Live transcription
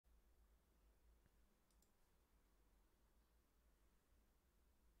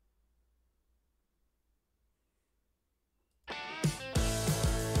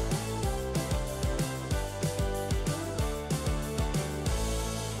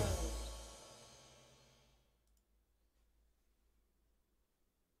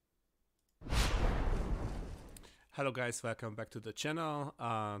Hello guys, welcome back to the channel.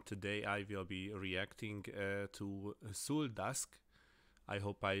 Today I will be reacting to Suldusk. I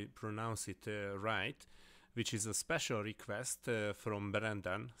hope I pronounce it right, which is a special request from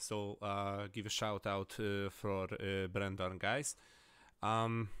Brendan. So give a shout out for Brendan, guys.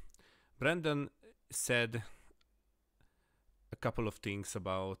 Brendan said a couple of things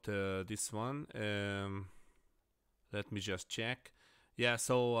about this one. Let me just check. Yeah,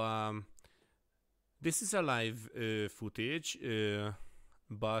 so this is a live footage,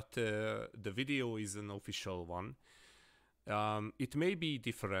 but the video is an official one. It may be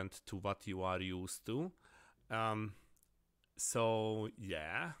different to what you are used to. So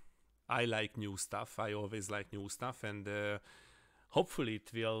yeah, I like new stuff. I always like new stuff, and hopefully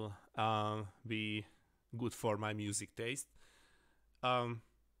it will be good for my music taste.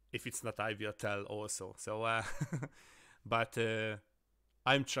 If it's not, I will tell also. So, but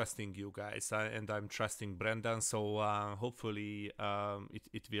I'm trusting you guys, and I'm trusting Brendan, so hopefully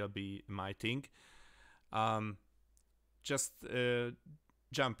it will be my thing. Just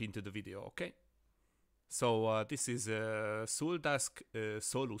jump into the video, okay? So this is Suldusk,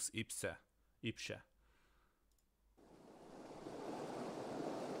 Solus Ipse.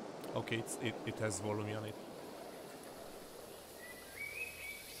 Okay, it has volume on it.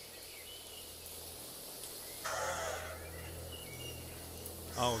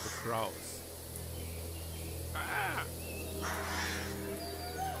 Oh, the crows. Ah!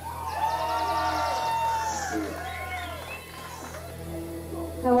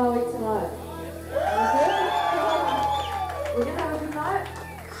 How are we tonight? We're gonna have a good night?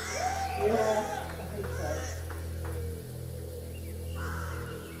 Yeah, I think so.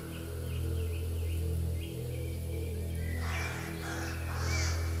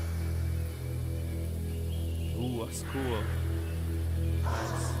 Ooh, that's cool.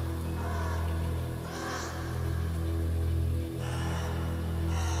 Nice.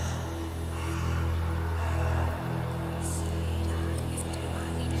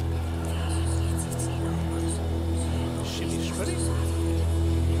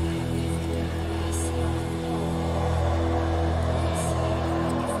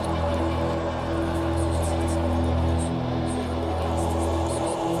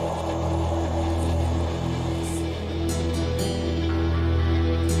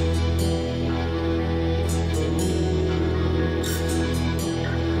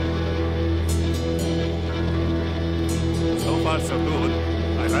 So far so good.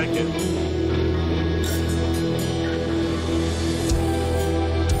 I like it.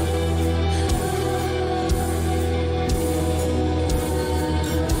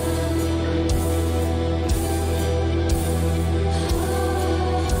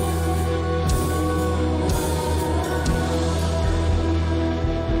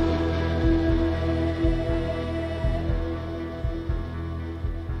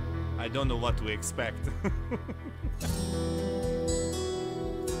 I don't know what to expect.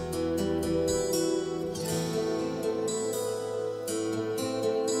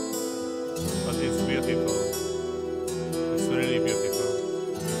 But it's beautiful. It's really beautiful.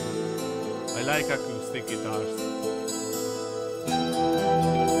 I like acoustic guitars.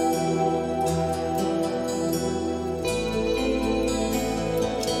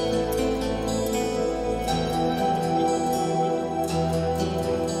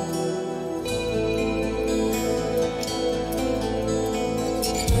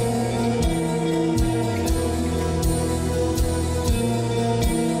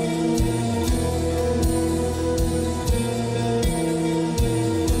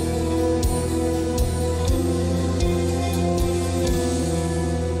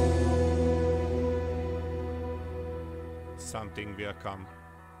 Something will come.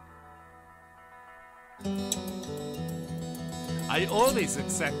 I always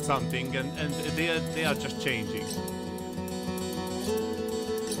accept something, and they are just changing.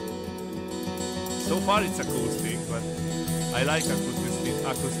 So far it's acoustic, but I like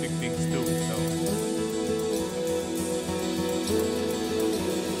acoustic things too, so.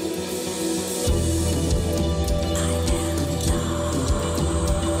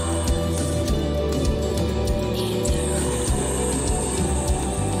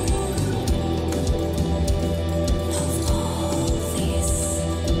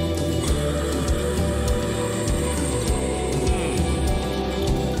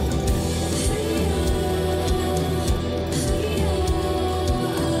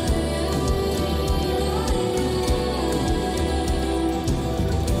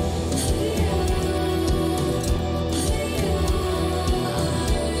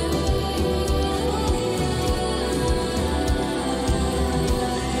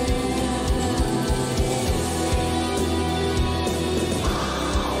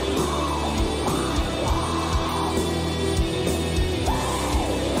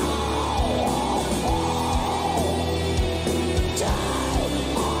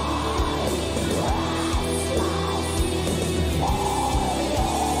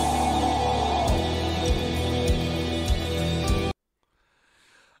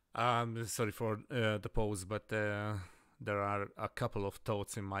 Sorry for the pause, but there are a couple of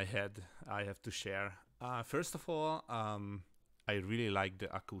thoughts in my head I have to share. First of all, I really like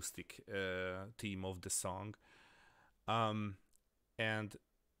the acoustic theme of the song. And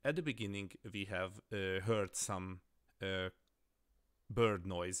at the beginning, we have heard some bird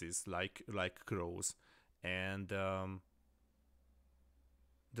noises like crows, and the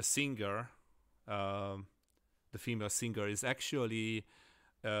singer, the female singer, is actually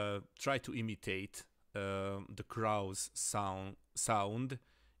try to imitate the crow's sound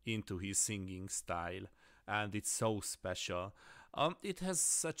into his singing style, and it's so special. It has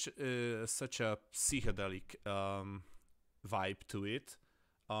such a psychedelic vibe to it.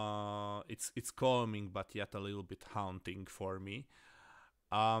 It's calming, but yet a little bit haunting for me.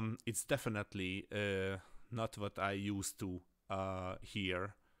 It's definitely not what I used to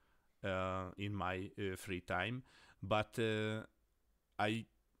hear in my free time, but I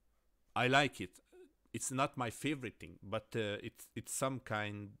like it. It's not my favorite thing, but it's some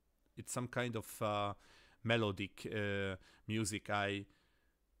kind of melodic music I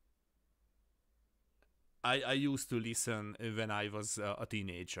used to listen when I was a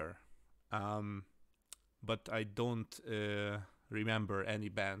teenager, but I don't remember any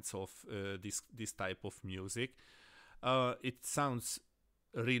bands of this type of music. It sounds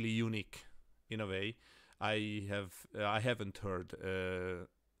really unique in a way. I haven't heard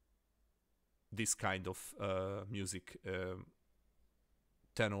this kind of music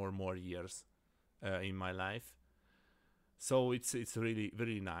 10 or more years in my life, so it's really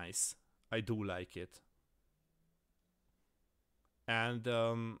very nice. I do like it, and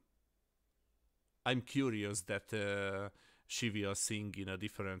I'm curious that she will sing in a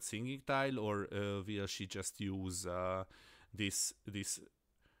different singing style, or will she just use this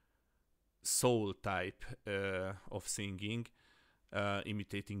soul type of singing,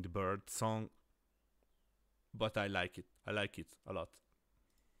 imitating the bird song. But I like it a lot.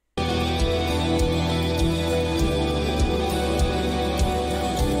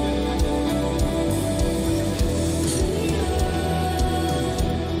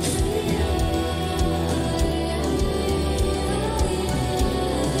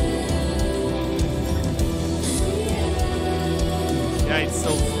 Yeah, it's so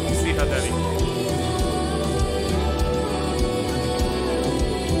psychedelic.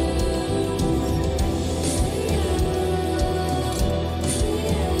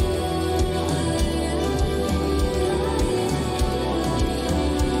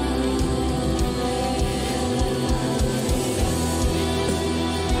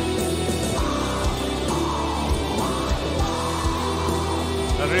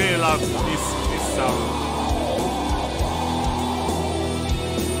 I really love this sound.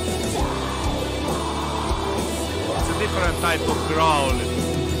 It's a different type of growl.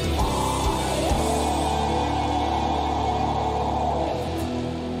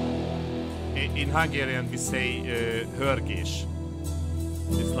 In Hungarian we say hörgés.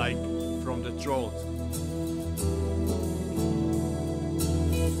 It's like from the throat.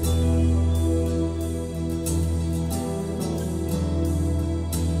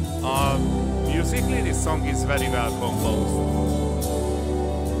 Musically, this song is very well composed.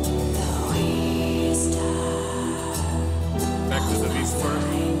 Back to the whisper.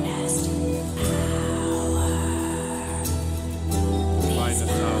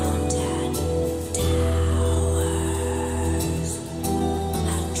 Finest hour.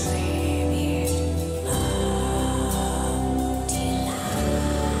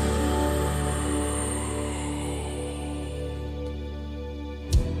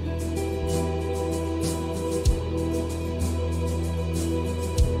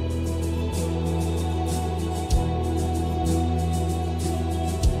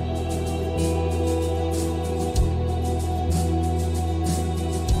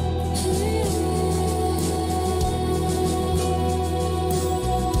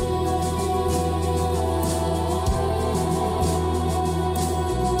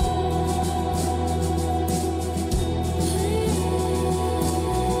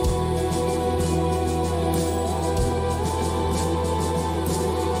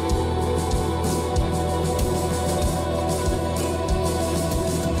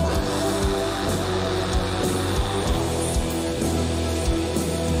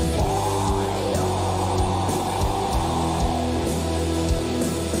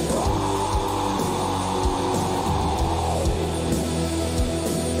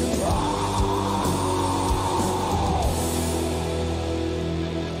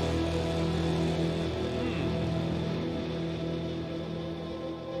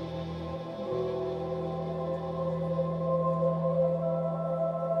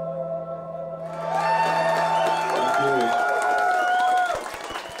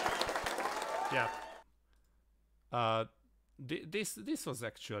 this was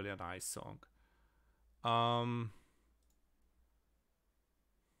actually a nice song. Um,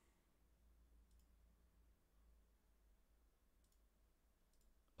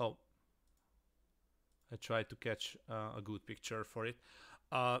 oh, I tried to catch a good picture for it.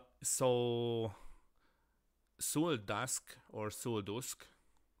 So Suldusk or Suldusk,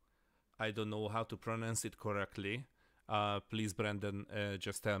 I don't know how to pronounce it correctly. Please, Brandon,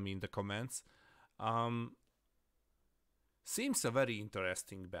 just tell me in the comments. Um, Seems a very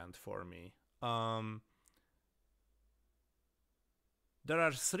interesting band for me. There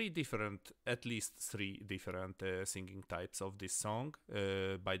are at least three different singing types of this song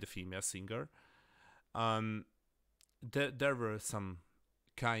by the female singer. There were some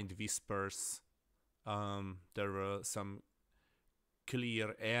kind whispers. There were some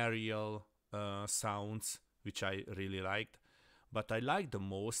clear aerial sounds, which I really liked. But I liked the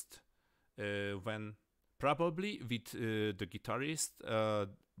most when probably with the guitarist,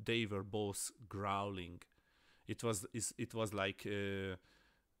 they were both growling. It was like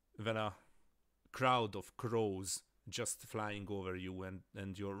when a crowd of crows just flying over you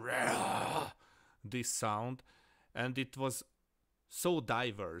and you're this sound, and it was so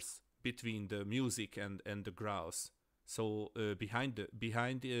diverse between the music and the growls. So behind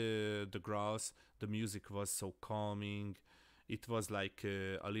the growls, the music was so calming. It was like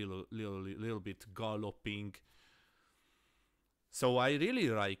a little bit galloping. So I really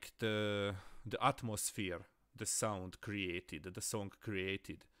liked the atmosphere the song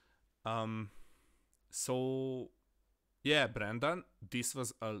created. So yeah, Brandon, this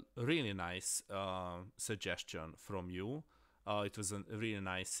was a really nice suggestion from you. It was a really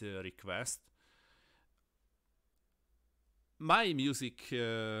nice request. My music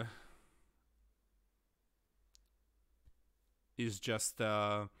is just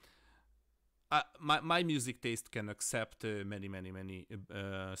my music taste can accept many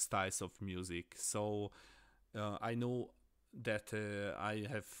styles of music. So I know that I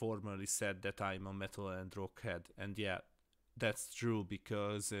have formerly said that I'm a metal and rock head, and yeah, that's true,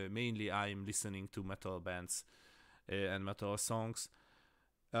 because mainly I'm listening to metal bands and metal songs.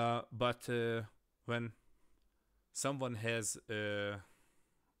 But when someone has the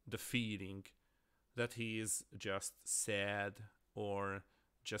feeling that he is just sad or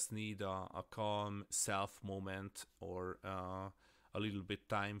just need a calm self moment, or a little bit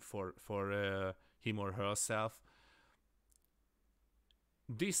time for him or herself,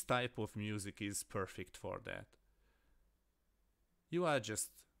 this type of music is perfect for that. You are just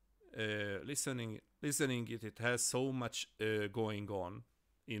listening it. It has so much going on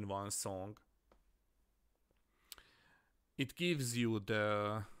in one song. It gives you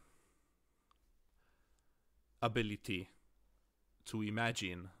the ability to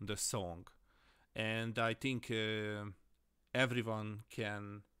imagine the song, and I think everyone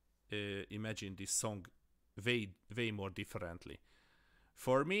can imagine this song way more differently.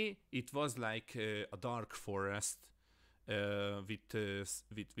 For me, it was like a dark forest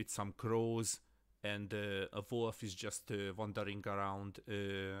with some crows, and a wolf is just wandering around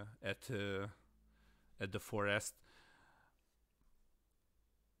at the forest.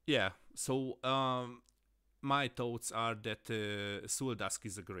 Yeah, so my thoughts are that Suldusk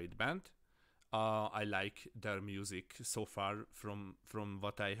is a great band. I like their music so far from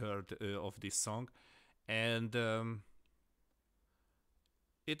what I heard of this song, and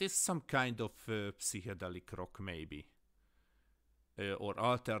it is some kind of psychedelic rock, maybe, or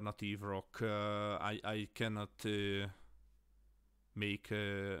alternative rock. I cannot make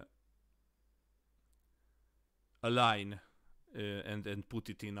a line and put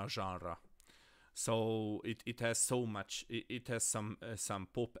it in a genre. So it has so much. It has some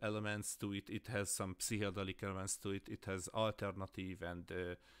pop elements to it. It has some psychedelic elements to it. It has alternative and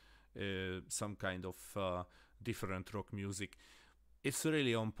some kind of different rock music. It's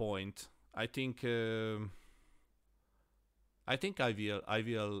really on point. I think I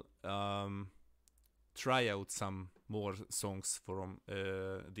will try out some more songs from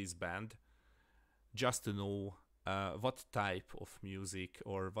this band, just to know what type of music,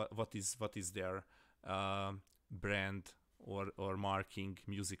 or what is their brand or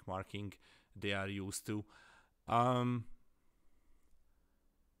music marking they are used to.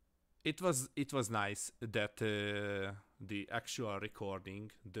 It was nice that the actual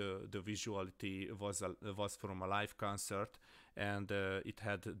recording, the visuality was from a live concert, and it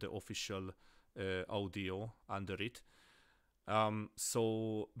had the official audio under it.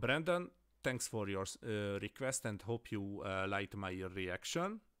 So Brandon, thanks for your request, and hope you liked my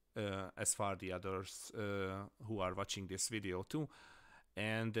reaction, as far the others who are watching this video too.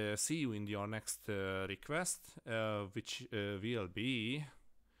 And see you in your next request, which will be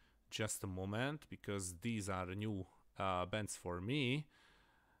just a moment, because these are new bands for me.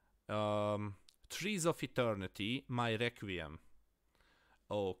 Trees of Eternity, My Requiem.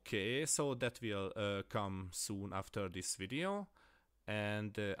 Okay, so that will come soon after this video.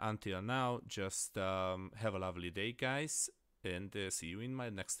 And until now, just have a lovely day, guys, and see you in my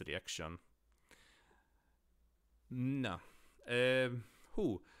next reaction. Na,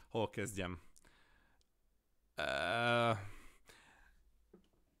 hol kezdjem?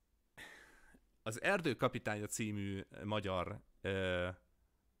 Az Erdőkapitánya című magyar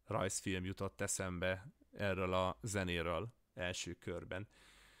rajzfilm jutott eszembe erről a zenéről első körben.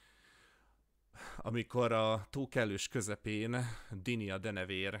 Amikor a tó kellős közepén Dini a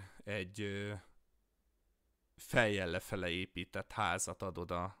denevér egy fejjel lefele épített házat ad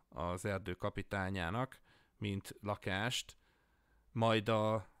oda az erdőkapitányának, mint lakást, majd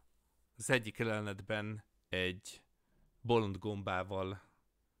az egyik jelenetben egy bolond gombával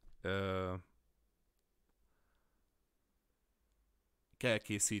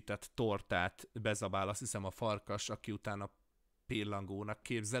elkészített tortát bezabál, azt hiszem a farkas, aki utána pillangónak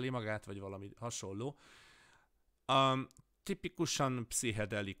képzeli magát, vagy valami hasonló. Tipikusan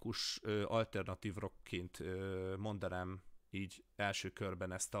pszichedelikus, alternatív rockként mondanám így első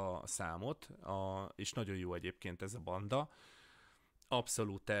körben ezt a számot, és nagyon jó egyébként ez a banda.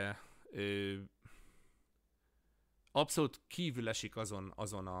 Abszolút kívül esik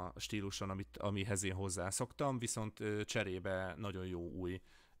azon a stíluson, amihez én hozzászoktam, viszont cserébe nagyon jó új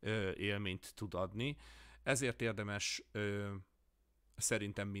élményt tud adni. Ezért érdemes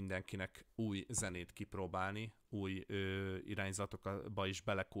szerintem mindenkinek új zenét kipróbálni, új irányzatokba is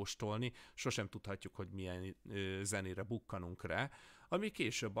belekóstolni. Sosem tudhatjuk, hogy milyen zenére bukkanunk rá, ami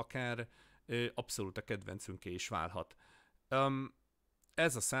később akár abszolút a kedvencünké is válhat.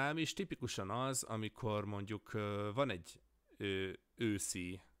 Ez a szám is tipikusan az, amikor mondjuk van egy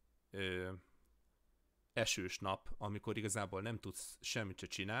őszi esős nap, amikor igazából nem tudsz semmit se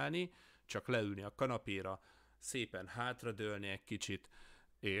csinálni, csak leülni a kanapéra, szépen hátradőlni egy kicsit,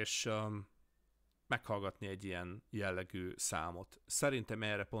 és meghallgatni egy ilyen jellegű számot. Szerintem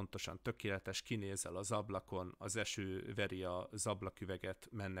erre pontosan tökéletes, kinézel az ablakon, az eső veri az ablaküveget,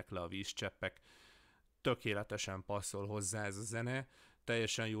 mennek le a vízcseppek, tökéletesen passzol hozzá ez a zene,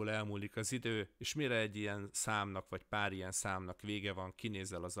 teljesen jól elmúlik az idő, és mire egy ilyen számnak, vagy pár ilyen számnak vége van,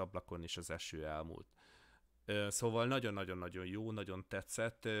 kinézel az ablakon, és az eső elmúlt. Szóval nagyon-nagyon-nagyon jó, nagyon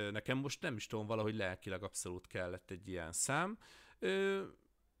tetszett. Nekem most nem is tudom, valahogy lelkileg abszolút kellett egy ilyen szám,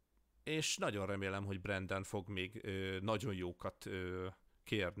 és nagyon remélem, hogy Brandon fog még nagyon jókat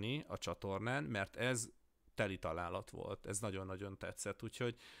kérni a csatornán, mert ez teli találat volt, ez nagyon-nagyon tetszett,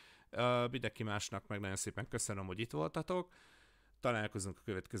 úgyhogy mindenki másnak meg nagyon szépen köszönöm, hogy itt voltatok. Találkozunk a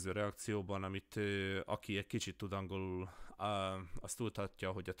következő reakcióban, amit aki egy kicsit tud angolul, azt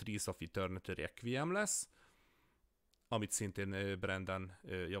tudhatja, hogy a Trees of Eternity Requiem lesz, amit szintén Brandon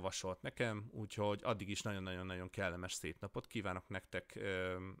javasolt nekem, úgyhogy addig is nagyon-nagyon-nagyon kellemes szép napot kívánok nektek,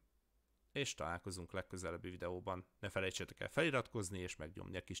 és találkozunk legközelebbi videóban. Ne felejtsétek el feliratkozni és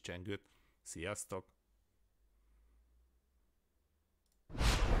megnyomni a kis csengőt. Sziasztok!